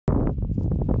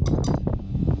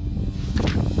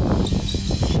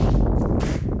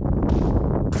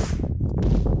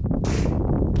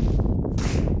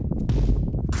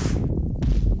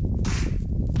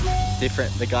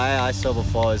Different. The guy I saw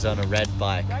before was on a red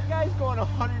bike. That guy's going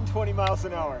 120 miles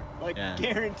an hour, like yeah.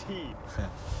 Guaranteed.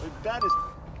 Like, that is.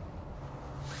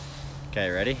 Okay,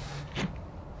 ready?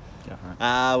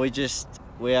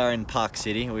 We are in Park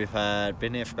City. We've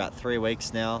been here for about 3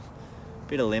 weeks now.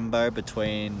 Bit of limbo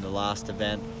between the last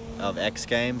event of X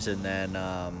Games and then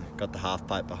got the half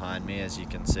pipe behind me, as you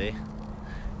can see.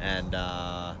 And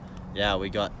yeah, we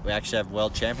actually have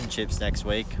World Championships next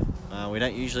week. We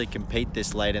don't usually compete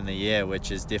this late in the year,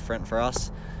 which is different for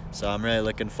us. So I'm really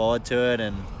looking forward to it.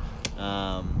 And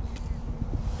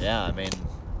yeah, I mean,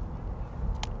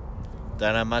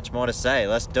 don't have much more to say.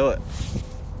 Let's do it.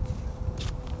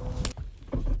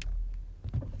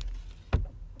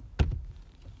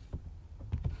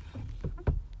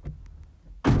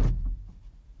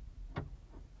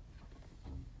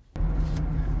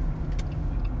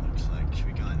 Looks like, should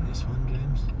we go in this one,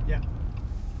 James? Yeah.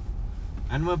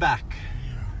 And we're back.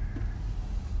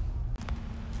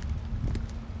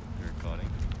 We're recording.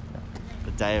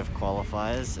 The day of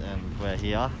qualifiers, and we're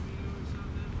here.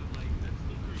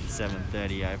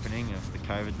 7:30 opening of the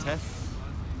COVID test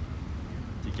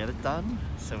to get it done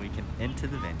so we can enter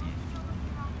the venue.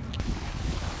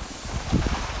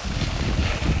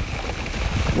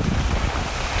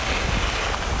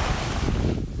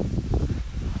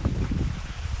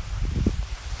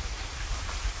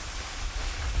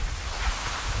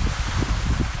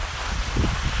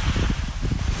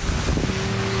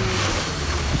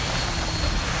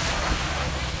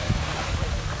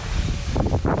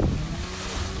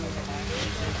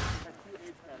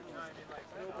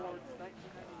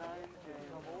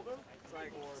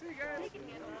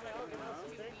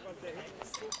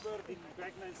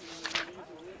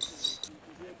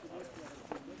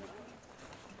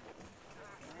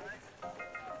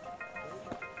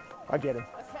 I'll get him.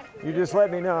 You just let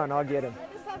me know and I'll get him.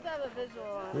 I just have to have a visual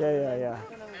on. Yeah.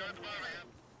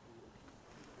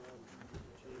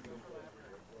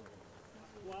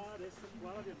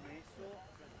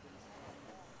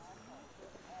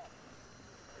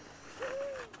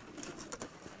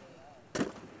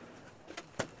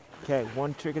 Okay,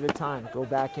 one trick at a time. Go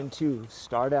back in two.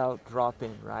 Start out, drop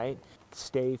in, right?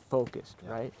 Stay focused,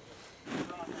 right?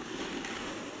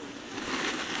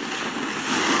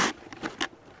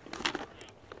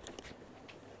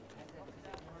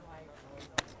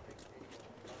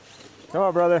 Come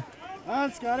on, brother.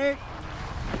 On, Scotty.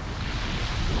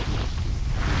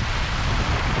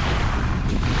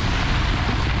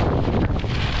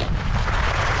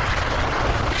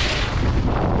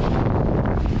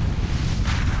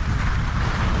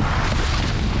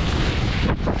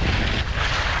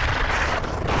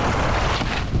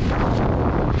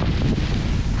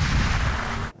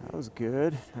 That was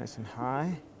good. Nice and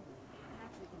high.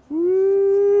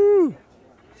 Woo!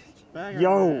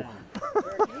 Yo!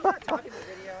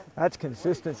 That's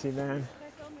consistency, man.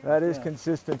 That is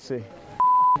consistency.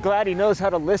 Glad he knows how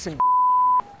to listen.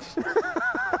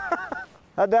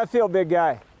 How'd that feel, big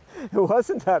guy? It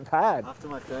wasn't that bad. After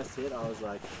my first hit, I was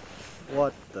like,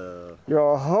 what the?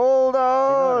 Yo, hold on!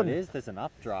 You know what it is? There's an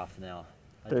updraft now.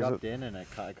 I dropped in and it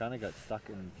kind of got stuck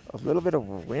in... A little bit of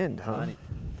wind, huh?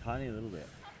 Tiny little bit.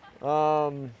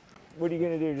 What are you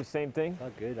gonna do? The same thing?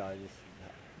 Not good, I was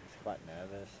quite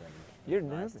nervous and... You're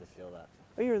nice nervous? to feel that.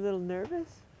 Oh, you're a little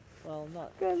nervous? Well,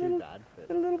 not Got too bad,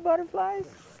 but... Little butterflies?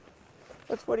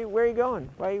 Where are you going?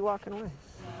 Why are you walking away?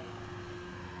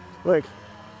 Look,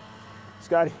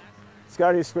 Scotty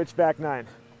switchback 9.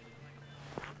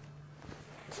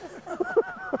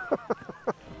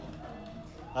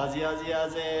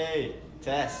 Aussie!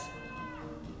 Tess.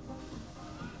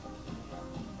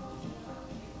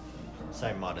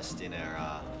 So modest in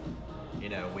her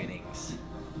winnings.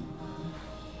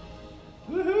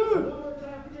 Woohoo!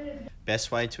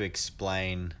 Best way to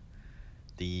explain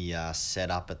the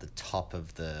setup at the top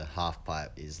of the half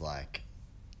pipe is like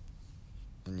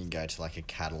when you go to like a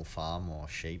cattle farm or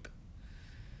sheep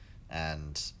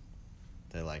and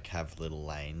they like have little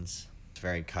lanes. It's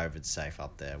very COVID safe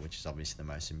up there, which is obviously the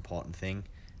most important thing,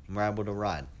 and we're able to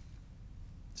ride.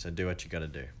 So do what you gotta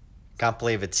do. Can't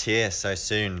believe it's here so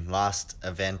soon. Last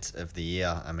event of the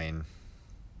year. I mean,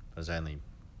 there's only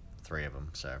 3 of them,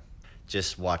 so.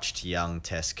 Just watched young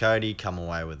Tess Cody come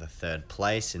away with a 3rd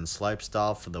place in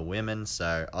slopestyle for the women.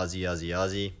 So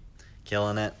Aussie,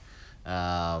 killing it.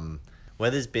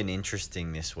 Weather's been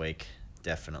interesting this week.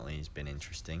 Definitely has been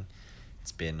interesting.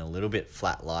 It's been a little bit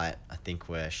flat light. I think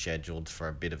we're scheduled for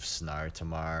a bit of snow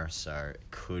tomorrow, so it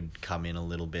could come in a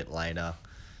little bit later.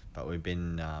 but we've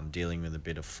been dealing with a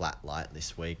bit of flat light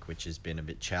this week, which has been a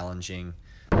bit challenging.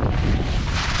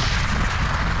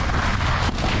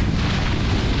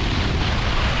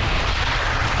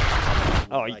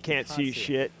 Oh, you can't see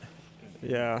shit.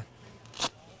 Yeah.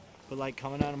 But like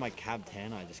coming out of my cab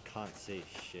 10, I just can't see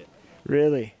shit.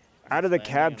 Really? Out of the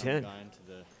cab 10? Going to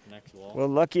the next wall. Well,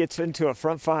 lucky it's into a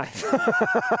front 5.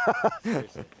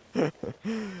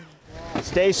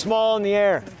 Stay small in the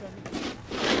air.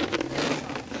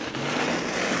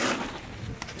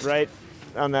 Right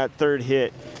on that third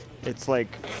hit, it's like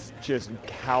just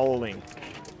howling.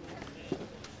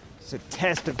 It's a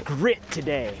test of grit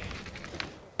today.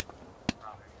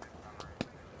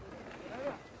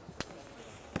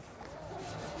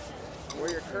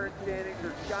 Where your current standings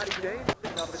are Scotty James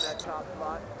up in that top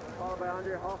spot, followed by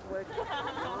Andre Hofflick,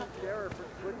 John Scherer from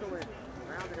Switzerland,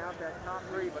 rounding out that top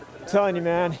 3. But it's I'm telling you,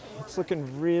 man, it's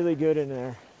looking really good in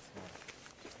there.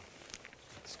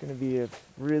 It's going to be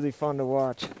really fun to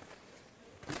watch.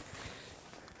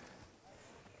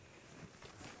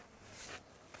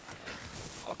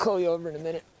 I'll call you over in a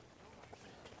minute.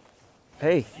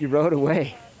 Hey, you rode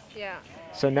away. Yeah.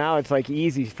 So now it's like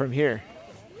easy from here.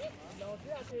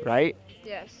 Right?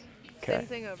 Yes. Okay. Same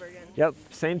thing over again. Yep,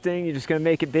 same thing. You're just going to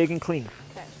make it big and clean.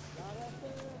 Okay.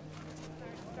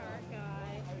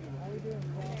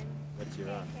 What's your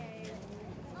run?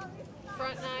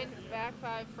 Front 9, back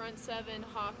 5, front 7,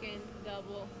 Hawken,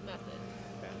 double, method.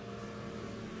 Okay.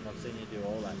 I've seen you do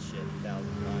all that shit 1,000 times.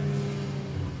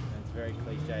 And it's very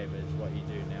cliche, but it's what you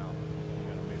do now. You're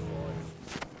going to move forward.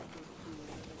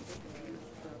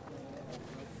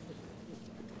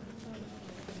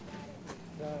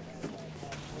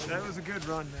 That was a good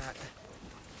run, Matt.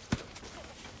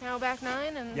 Now back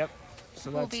 9 and Yep. So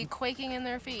we'll that's be quaking in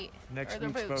their feet. next or their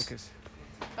week's boots. focus.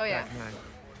 Oh yeah. Back 9.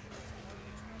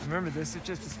 Remember, this is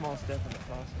just a small step in the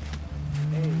process.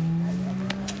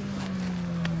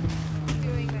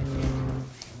 Doing that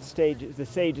shit. The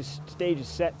stage is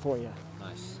set for you.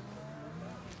 Nice.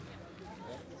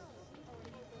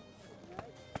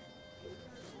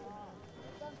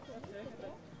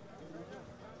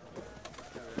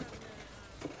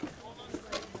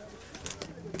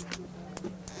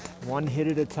 One hit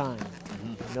at a time.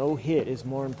 No hit is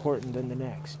more important than the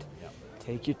next. Yep.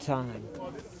 Take your time.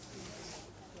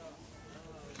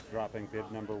 Dropping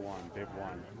bib number 1, bib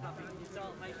 1.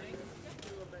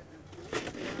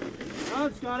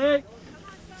 on, Scotty!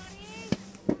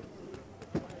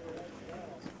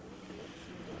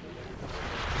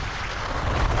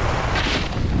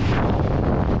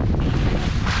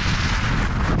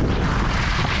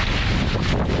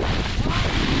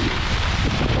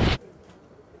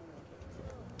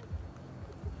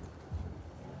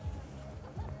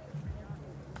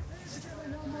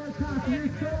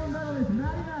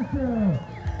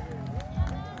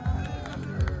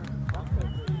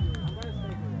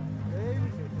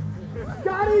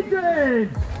 Scotty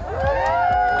James!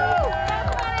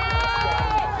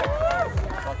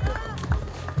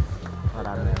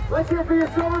 Let's hear for your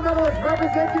silver medalist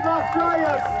representing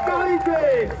Australia, Scotty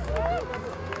James!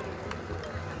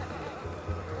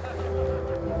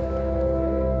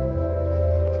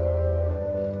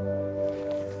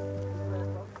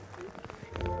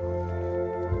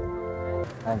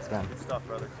 Thanks, man. Good stuff,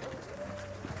 brother.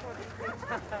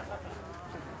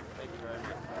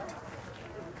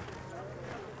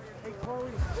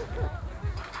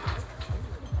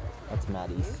 That's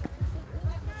Maddie's.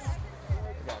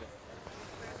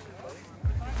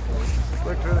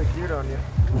 Looked really cute on you.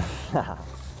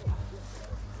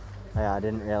 Yeah, I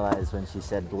didn't realize when she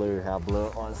said blue how blue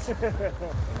it was. I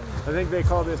think they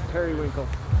call this periwinkle.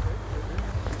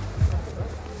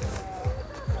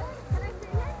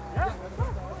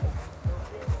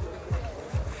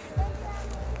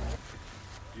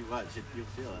 You watch it, you'll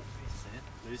feel it. See it?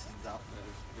 Loosens up.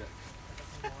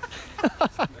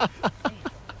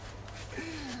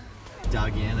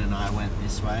 Dug in and I went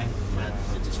this way, but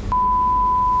it just me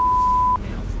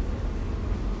off.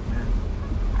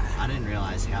 I didn't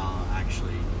realize how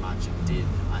actually much it did.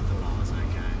 I thought I was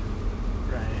okay.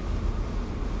 Right.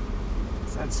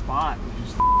 It's that spot.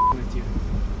 Just with you.